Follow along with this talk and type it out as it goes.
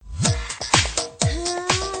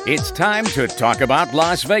It's time to talk about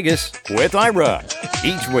Las Vegas with Ira.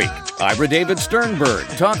 Each week, Ira David Sternberg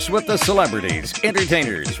talks with the celebrities,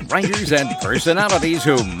 entertainers, writers, and personalities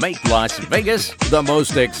who make Las Vegas the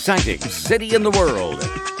most exciting city in the world.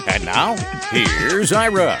 And now, here's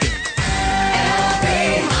Ira.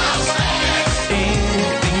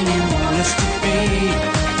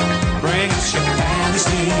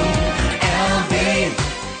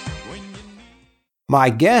 My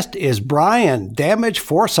guest is Brian Damage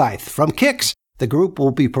Forsyth from Kix. The group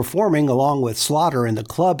will be performing along with Slaughter in the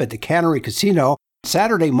club at the Cannery Casino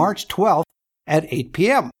Saturday, March 12th at 8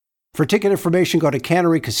 p.m. For ticket information, go to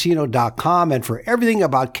cannerycasino.com, and for everything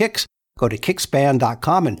about Kix, go to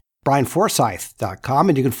kixband.com and brianforsyth.com,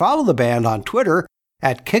 and you can follow the band on Twitter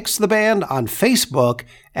at Kix the Band, on Facebook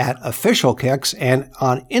at Official Kix, and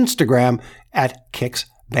on Instagram at Kix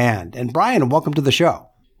Band. And Brian, welcome to the show.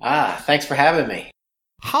 Thanks for having me.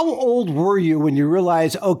 How old were you when you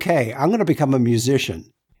realized, okay, I'm going to become a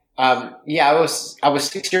musician? I was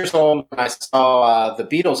 6 years old when I saw the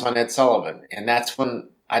Beatles on Ed Sullivan, and that's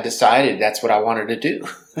when I decided that's what I wanted to do.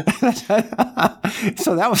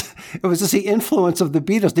 So it was just the influence of the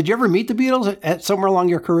Beatles. Did you ever meet the Beatles at somewhere along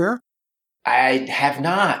your career? I have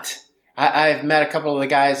not. I've met a couple of the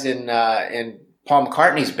guys in Paul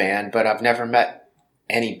McCartney's band, but I've never met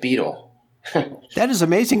any Beatle. That is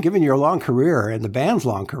amazing, given your long career and the band's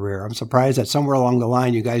long career. I'm surprised that somewhere along the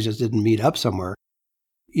line you guys just didn't meet up somewhere,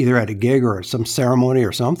 either at a gig or some ceremony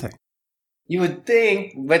or something. You would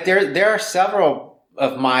think, but there are several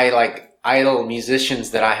of my idol musicians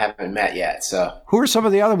that I haven't met yet. So who are some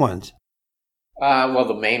of the other ones? Well,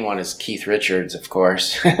 the main one is Keith Richards, of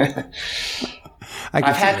course.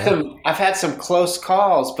 I've had some close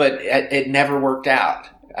calls, but it never worked out.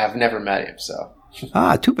 I've never met him, so.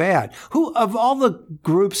 Too bad. Who, of all the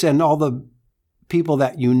groups and all the people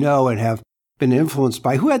that you know and have been influenced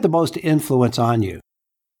by, who had the most influence on you?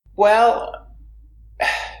 Well,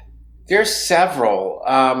 there's several.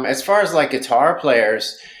 As far as guitar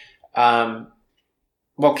players,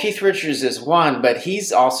 Keith Richards is one, but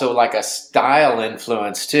he's also a style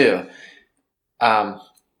influence too. The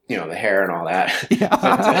hair and all that.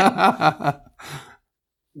 Yeah.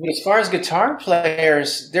 But as far as guitar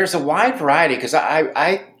players, there's a wide variety because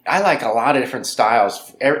I like a lot of different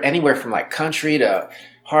styles, anywhere from country to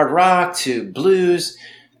hard rock to blues,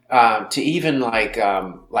 to even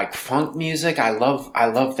funk music. I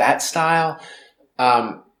love that style.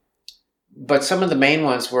 But some of the main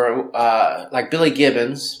ones were Billy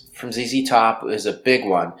Gibbons from ZZ Top is a big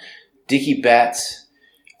one. Dickie Betts.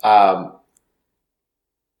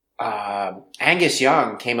 Angus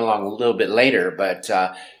Young came along a little bit later, but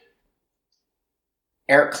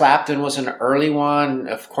Eric Clapton was an early one.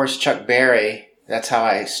 Of course, Chuck Berry. That's how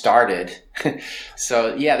I started.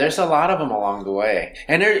 So yeah, there's a lot of them along the way,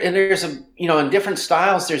 and there's in different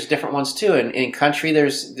styles. There's different ones too. In country,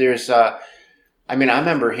 there's I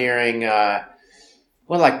remember hearing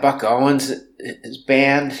Buck Owens'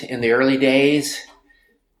 band in the early days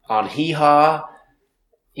on Hee Haw.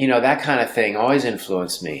 That kind of thing always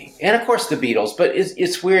influenced me. And of course the Beatles, but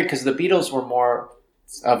it's weird because the Beatles were more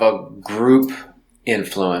of a group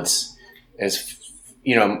influence as,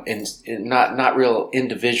 and not real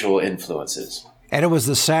individual influences. And it was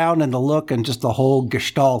the sound and the look and just the whole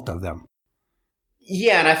gestalt of them.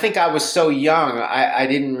 Yeah, and I think I was so young, I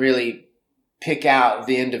didn't really pick out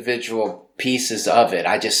the individual pieces of it.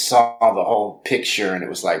 I just saw the whole picture and it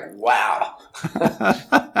was like, wow.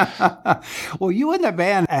 Well, you and the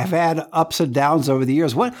band have had ups and downs over the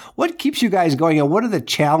years. What keeps you guys going, and what are the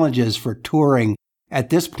challenges for touring at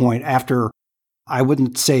this point after, I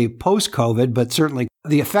wouldn't say post-COVID, but certainly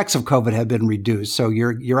the effects of COVID have been reduced. So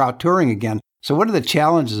you're out touring again. So what are the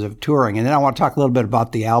challenges of touring? And then I want to talk a little bit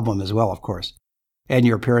about the album as well, of course, and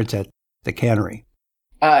your appearance at the Cannery.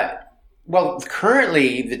 Well,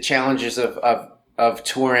 currently the challenges of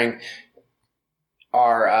touring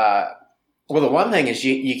are, the one thing is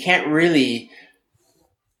you can't really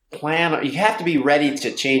plan. You have to be ready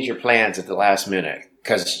to change your plans at the last minute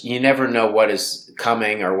because you never know what is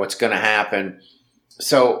coming or what's going to happen.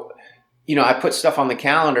 So, I put stuff on the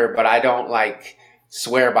calendar, but I don't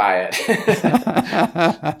swear by it.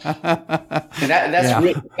 And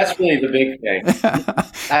that's really the big thing.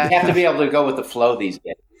 I have to be able to go with the flow these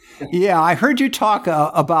days. Yeah, I heard you talk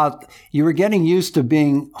about you were getting used to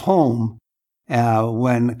being home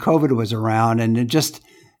when COVID was around, and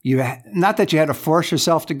not that you had to force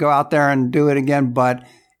yourself to go out there and do it again, but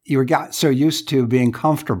you got so used to being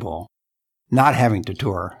comfortable, not having to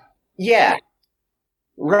tour. Yeah,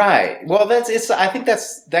 right. Well, I think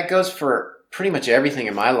that goes for pretty much everything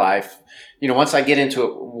in my life. once I get into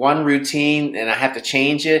one routine and I have to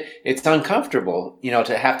change it, it's uncomfortable,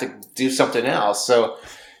 to have to do something else. So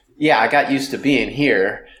yeah, I got used to being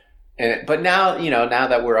here. But now, now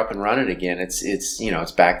that we're up and running again,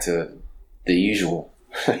 it's back to the usual.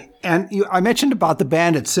 And I mentioned about the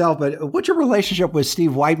band itself, but what's your relationship with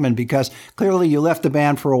Steve Whiteman? Because clearly you left the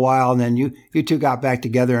band for a while, and then you two got back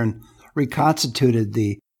together and reconstituted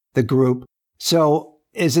the group. So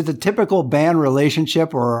is it the typical band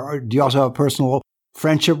relationship, or do you also have a personal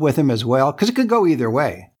friendship with him as well? Because it could go either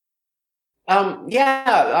way.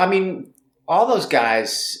 Yeah, I mean, all those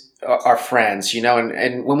guys are friends,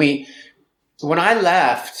 and when I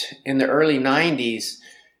left in the early 90s,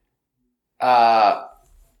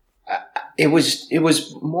 it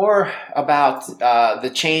was more about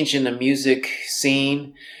the change in the music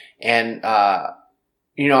scene, and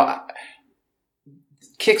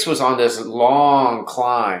Kix was on this long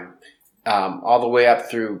climb all the way up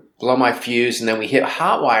through Blow My Fuse, and then we hit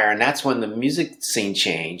Hotwire, and that's when the music scene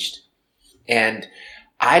changed, and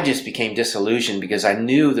I just became disillusioned because I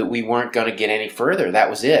knew that we weren't going to get any further. That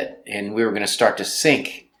was it, and we were going to start to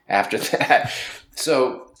sink after that.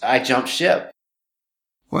 So I jumped ship.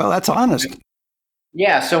 Well, that's honest.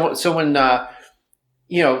 Yeah. So when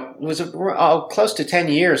it was close to 10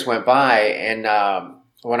 years went by, and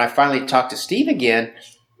when I finally talked to Steve again,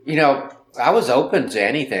 I was open to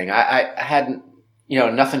anything. I hadn't,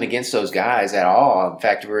 nothing against those guys at all. In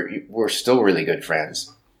fact, we're still really good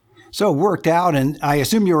friends. So it worked out, and I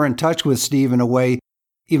assume you were in touch with Steve in a way,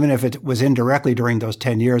 even if it was indirectly during those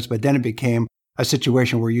 10 years, but then it became a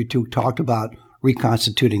situation where you two talked about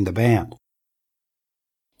reconstituting the band.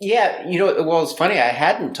 Yeah, well, it's funny, I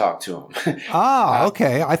hadn't talked to him.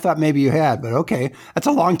 Okay. I thought maybe you had, but okay. That's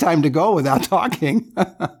a long time to go without talking.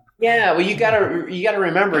 Yeah, well, you gotta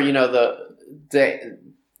remember, the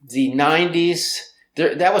 90s,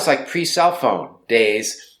 that was like pre-cell phone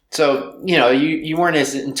days. So, you weren't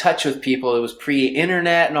as in touch with people. It was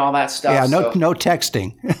pre-internet and all that stuff. Yeah, no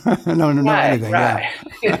texting. no anything. Right.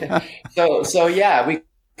 Yeah. So yeah, we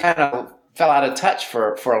kind of fell out of touch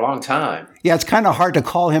for a long time. Yeah, it's kind of hard to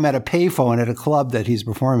call him at a payphone at a club that he's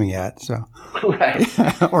performing at. So, right.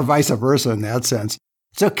 Or vice versa in that sense.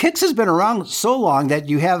 So Kix has been around so long that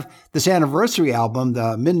you have this anniversary album,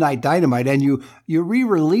 the Midnight Dynamite, and you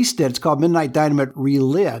re-released it. It's called Midnight Dynamite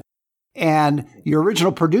Relit. And your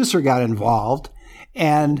original producer got involved,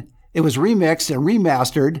 and it was remixed and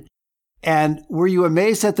remastered. And were you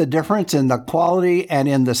amazed at the difference in the quality and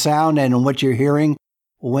in the sound and in what you're hearing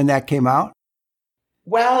when that came out?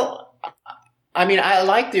 Well, I mean, I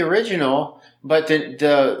like the original, but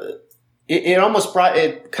it almost brought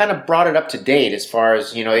it up to date as far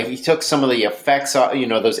as, he took some of the effects,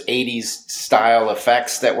 those 80s style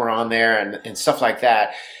effects that were on there and stuff like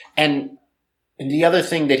that. And the other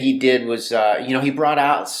thing that he did was, he brought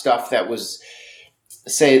out stuff that was,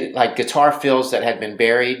 say, like guitar fills that had been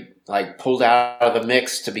buried, like pulled out of the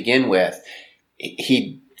mix to begin with.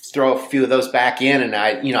 He'd throw a few of those back in, and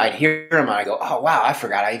I'd hear them, and I go, oh wow, I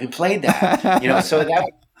forgot I even played that. So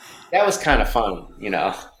that was kind of fun,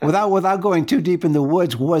 Without going too deep in the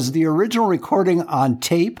woods, was the original recording on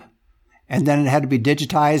tape, and then it had to be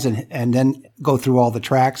digitized, and then go through all the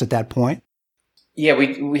tracks at that point? Yeah,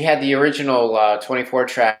 we had the original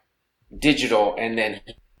 24-track digital, and then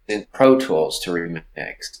in Pro Tools to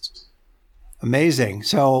remix. Amazing.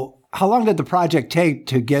 So how long did the project take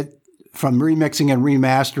to get from remixing and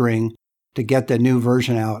remastering to get the new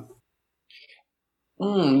version out?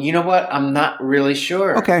 You know what? I'm not really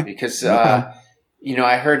sure. Okay. Because, I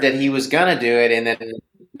heard that he was going to do it, and then the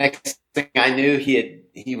next thing I knew,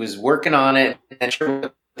 he was working on it,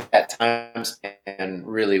 and at times, and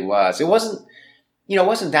really was. It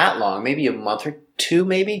wasn't that long, maybe a month or two,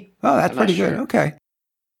 maybe. Oh, that's pretty good. Okay.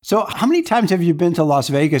 So how many times have you been to Las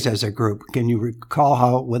Vegas as a group? Can you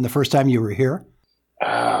recall when the first time you were here?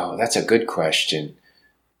 Oh, that's a good question.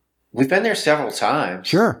 We've been there several times.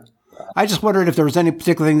 Sure. I just wondered if there was any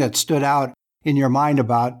particular thing that stood out in your mind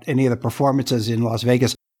about any of the performances in Las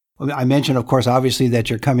Vegas. I mentioned, of course, obviously that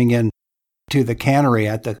you're coming in to the Cannery,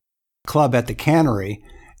 at the club at the Cannery,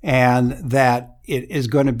 and that it is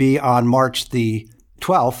going to be on March the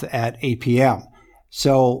 12th at 8 p.m.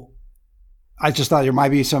 So I just thought there might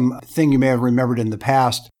be something you may have remembered in the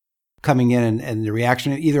past coming in and the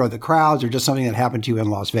reaction either of the crowds or just something that happened to you in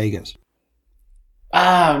Las Vegas.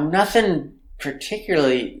 Nothing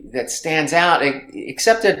particularly that stands out,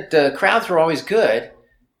 except that the crowds were always good.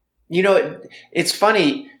 It's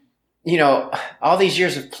funny, all these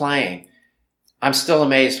years of playing, I'm still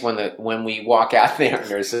amazed when we walk out there and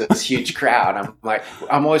there's this huge crowd.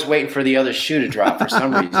 I'm always waiting for the other shoe to drop for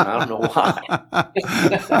some reason. I don't know why.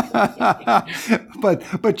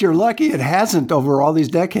 but you're lucky it hasn't over all these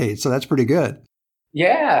decades, so that's pretty good.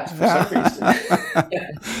 Yeah, for some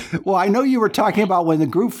reason. Well, I know you were talking about when the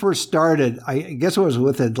group first started, I guess it was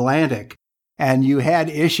with Atlantic, and you had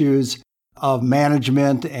issues of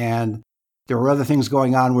management and there were other things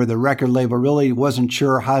going on where the record label really wasn't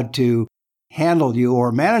sure how to handle you,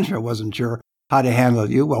 or management wasn't sure how to handle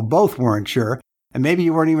you. Well, both weren't sure, and maybe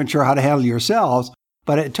you weren't even sure how to handle yourselves,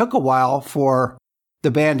 but it took a while for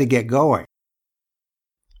the band to get going.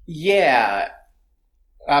 Yeah.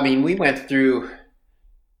 I mean, we went through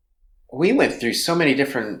so many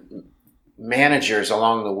different managers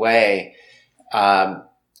along the way.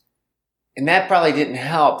 And that probably didn't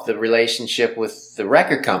help the relationship with the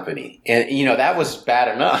record company. And, that was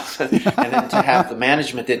bad enough. And then to have the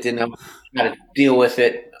management that didn't know how to deal with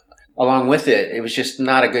it along with it, it was just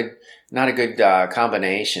not a good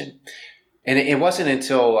combination. And it wasn't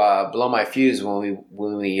until Blow My Fuse when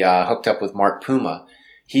we hooked up with Mark Puma.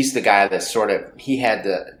 He's the guy that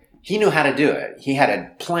he knew how to do it. He had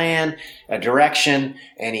a plan, a direction,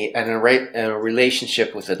 and a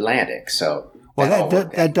relationship with Atlantic. So. Well,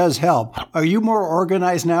 that does help. Are you more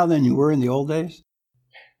organized now than you were in the old days?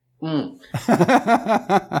 Some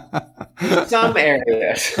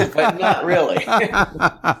areas, but not really.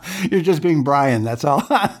 You're just being Brian, that's all.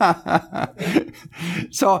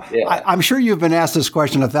 So yeah. I'm sure you've been asked this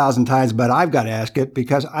question 1,000 times, but I've got to ask it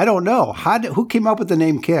because I don't know. Who came up with the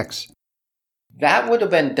name Kix? That would have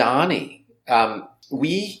been Donnie.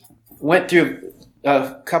 We went through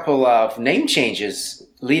a couple of name changes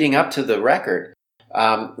leading up to the record.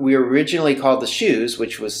 We were originally called The Shoes,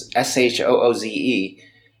 which was Shooze,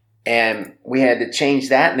 and we had to change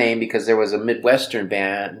that name because there was a Midwestern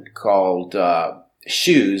band called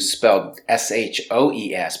Shoes, spelled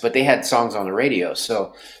Shoes, but they had songs on the radio.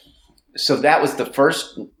 So that was the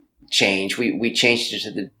first change. We changed it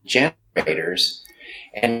to The Generators,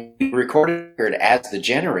 and we recorded it as The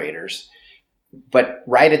Generators. But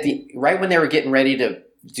right when they were getting ready to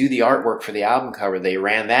do the artwork for the album cover, they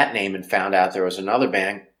ran that name and found out there was another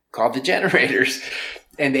band called The Generators,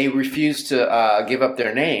 and they refused to give up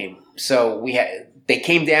their name. So they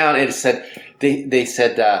came down and said they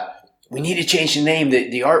said we need to change the name.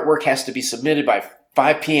 The artwork has to be submitted by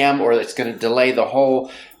 5 p.m. or it's going to delay the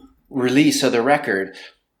whole release of the record.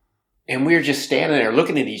 And we were just standing there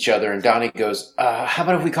looking at each other, and Donnie goes, "How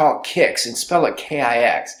about if we call it Kix and spell it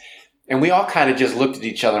Kix?" And we all kind of just looked at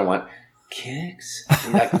each other and went, Kix?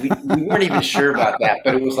 Like we weren't even sure about that,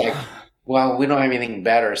 but it was like, well, we don't have anything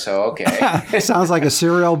better, so okay. Sounds like a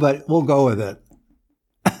cereal, but we'll go with it.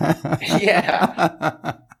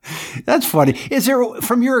 Yeah. That's funny. Is there,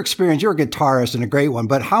 from your experience, you're a guitarist and a great one,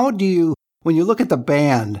 but when you look at the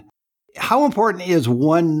band, how important is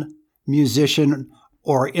one musician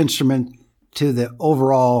or instrument to the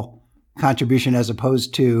overall contribution as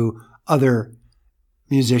opposed to other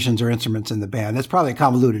musicians or instruments in the band? That's probably a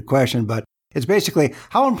convoluted question, but it's basically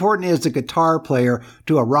how important is the guitar player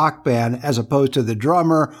to a rock band as opposed to the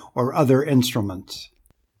drummer or other instruments?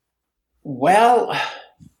 Well,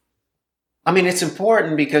 I mean, it's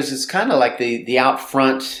important because it's kind of like the out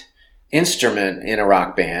front instrument in a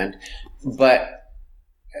rock band, but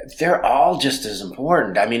they're all just as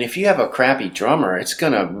important. I mean, if you have a crappy drummer, it's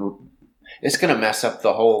gonna mess up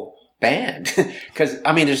the whole band. Because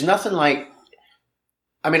I mean, there's nothing like.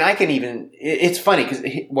 I mean, it's funny because,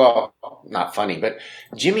 well, not funny, but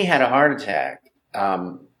Jimmy had a heart attack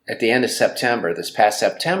at the end of September, this past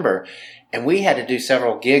September, and we had to do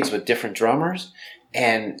several gigs with different drummers.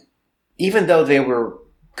 And even though they were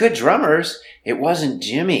good drummers, it wasn't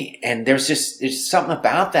Jimmy. And there's something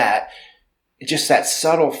about that, just that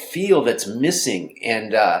subtle feel that's missing.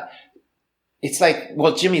 And it's like,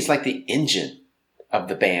 well, Jimmy's like the engine of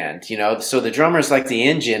the band, so the drummer's like the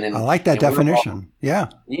engine, and I like that definition. Yeah,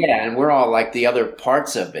 and we're all like the other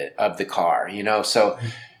parts of the car, so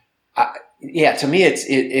to me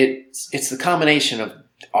it's the combination of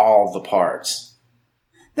all the parts.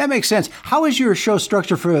 That makes sense. How is your show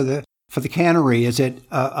structured for the Cannery? Is it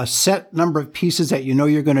a set number of pieces that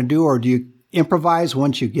you're going to do, or do you improvise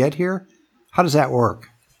once you get here? How does that work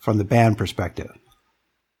from the band perspective?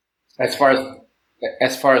 As far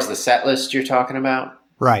as the set list you're talking about?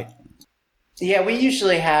 Right. Yeah, we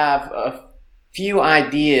usually have a few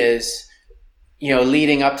ideas,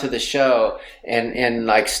 leading up to the show. And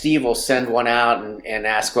like Steve will send one out and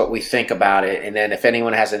ask what we think about it. And then if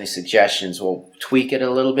anyone has any suggestions, we'll tweak it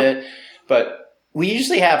a little bit. But we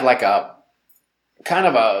usually have like kind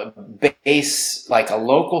of a base, like a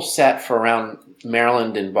local set for around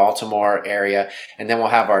Maryland and Baltimore area, and then we'll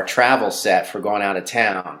have our travel set for going out of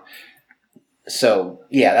town. So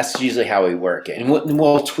yeah, that's usually how we work it, and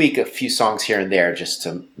we'll tweak a few songs here and there just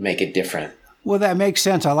to make it different. Well, that makes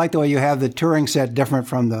sense. I like the way you have the touring set different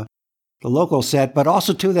from the local set, but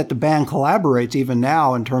also too that the band collaborates even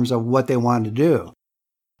now in terms of what they want to do.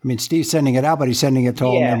 I mean, Steve's sending it out, but he's sending it to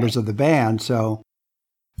all members of the band, so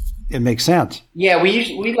it makes sense. Yeah,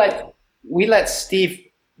 we let Steve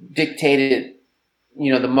dictate it,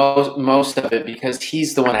 the most of it, because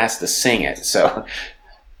he's the one that has to sing it. So,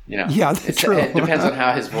 yeah, true. It depends on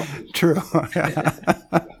how his voice. True.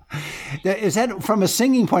 Is that from a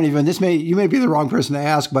singing point of view? And you may be the wrong person to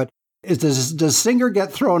ask, but does singer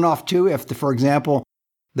get thrown off too if, for example,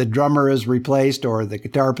 the drummer is replaced or the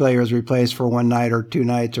guitar player is replaced for one night or 2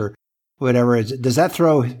 nights or whatever? Does that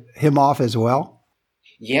throw him off as well?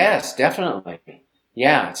 Yes, definitely.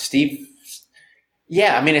 Yeah, Steve.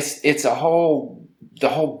 Yeah, I mean, it's the whole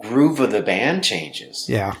groove of the band changes.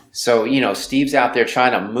 Yeah. So, Steve's out there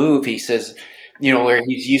trying to move. He says, where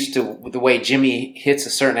he's used to the way Jimmy hits a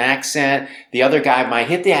certain accent, the other guy might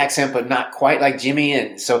hit the accent, but not quite like Jimmy.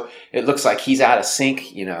 And so it looks like he's out of sync,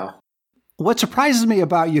 What surprises me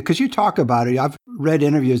about you, because you talk about it, I've read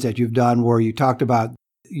interviews that you've done where you talked about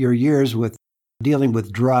your years with dealing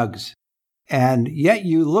with drugs, and yet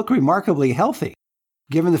you look remarkably healthy,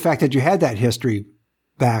 given the fact that you had that history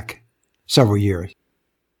back several years.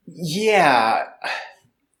 Yeah,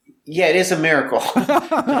 it is a miracle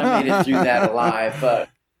that I made it through that alive. But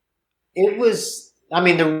it was,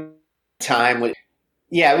 the time was,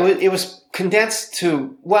 it was condensed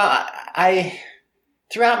to,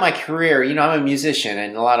 throughout my career, I'm a musician,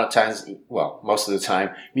 and a lot of times, most of the time,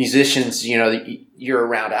 musicians, you're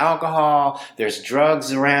around alcohol, there's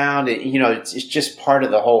drugs around, it's just part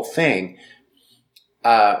of the whole thing.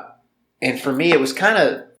 And for me, it was kind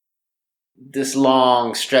of this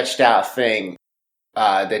long, stretched out thing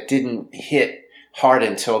that didn't hit hard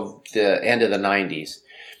until the end of the 90s.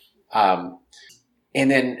 And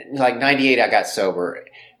then, like 98, I got sober.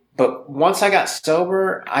 But once I got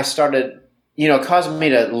sober, I started, it caused me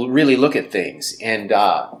to really look at things. And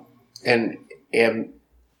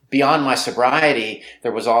beyond my sobriety,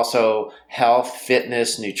 there was also health,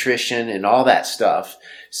 fitness, nutrition, and all that stuff.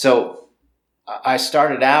 So I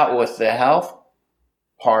started out with the health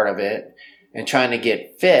part of it and trying to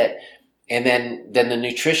get fit. And then the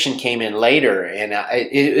nutrition came in later, and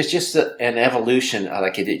it was just an evolution.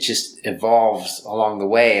 Like it just evolves along the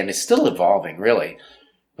way, and it's still evolving, really.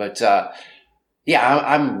 But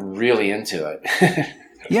I'm really into it.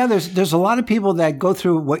 Yeah, there's a lot of people that go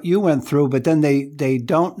through what you went through, but then they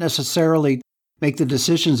don't necessarily make the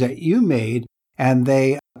decisions that you made, and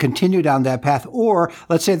they continue down that path. Or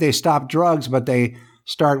let's say they stop drugs, but they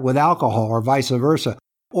start with alcohol, or vice versa.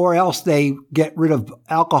 Or else they get rid of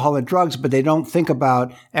alcohol and drugs, but they don't think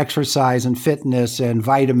about exercise and fitness and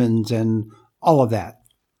vitamins and all of that.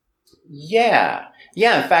 Yeah.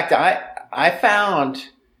 In fact, I found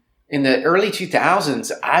in the early 2000s,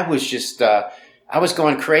 I was just I was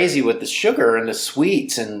going crazy with the sugar and the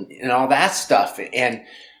sweets and all that stuff. And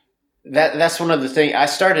that's one of the things I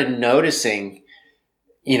started noticing.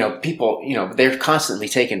 People, they're constantly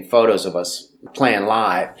taking photos of us playing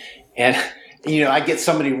live, and I get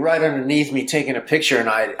somebody right underneath me taking a picture, and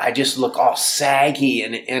I just look all saggy,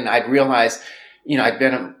 and I'd realize, I'd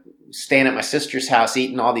been staying at my sister's house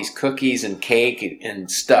eating all these cookies and cake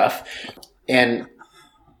and stuff. And,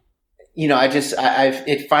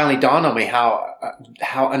 it finally dawned on me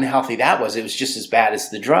how unhealthy that was. It was just as bad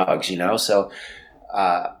as the drugs, So,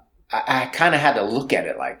 I kind of had to look at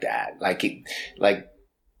it like that. Like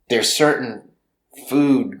there's certain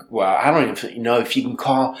food. Well, I don't even know if you can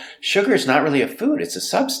call sugar is not really a food. It's a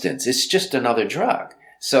substance. It's just another drug.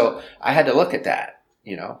 So I had to look at that,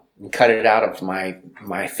 and cut it out of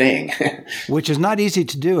my thing. Which is not easy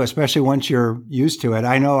to do, especially once you're used to it.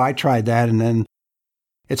 I know I tried that, and then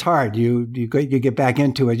it's hard. You get back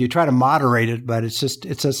into it. You try to moderate it, but it's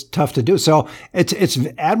just tough to do. So it's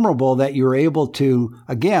admirable that you're able to,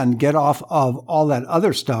 again, get off of all that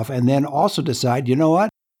other stuff and then also decide, you know what?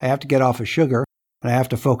 I have to get off of sugar. I have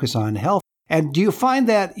to focus on health. And do you find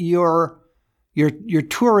that your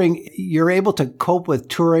touring, you're able to cope with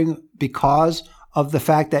touring because of the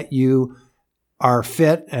fact that you are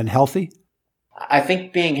fit and healthy? I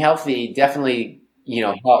think being healthy definitely,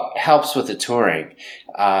 helps with the touring.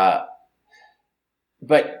 But,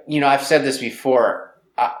 I've said this before.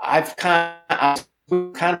 I've kind of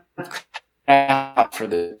for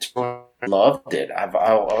the tour, loved it. I've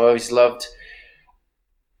always loved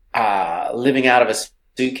living out of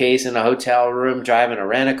suitcase in a hotel room, driving a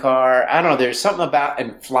rent-a-car. I don't know. There's something about,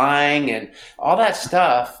 and flying and all that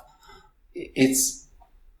stuff. It's,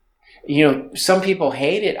 some people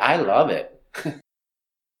hate it. I love it.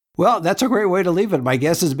 Well, that's a great way to leave it. My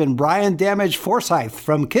guest has been Brian Damage Forsyth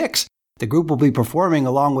from Kix. The group will be performing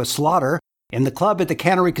along with Slaughter in the club at the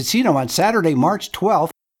Cannery Casino on Saturday, March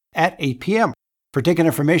 12th at 8 p.m. For ticket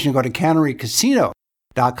information, go to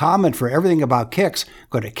cannerycasino.com, and for everything about Kix,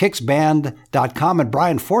 go to kixband.com and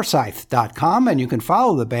brianforsyth.com, and you can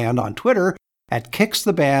follow the band on Twitter at Kix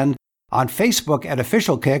the Band, on Facebook at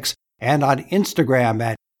Official Kix, and on Instagram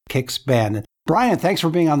at Kix Band. Brian, thanks for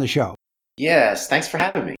being on the show. Yes, thanks for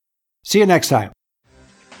having me. See you next time.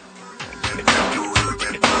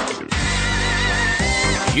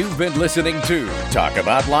 You've been listening to Talk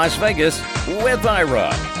About Las Vegas with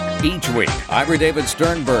Ira. Each week, Ira David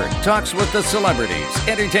Sternberg talks with the celebrities,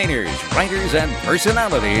 entertainers, writers, and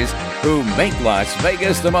personalities who make Las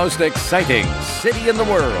Vegas the most exciting city in the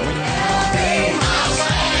world.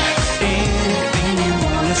 Anything you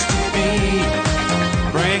want us to be,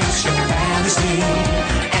 bring us your fantasy.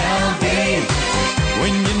 LV,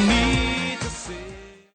 when you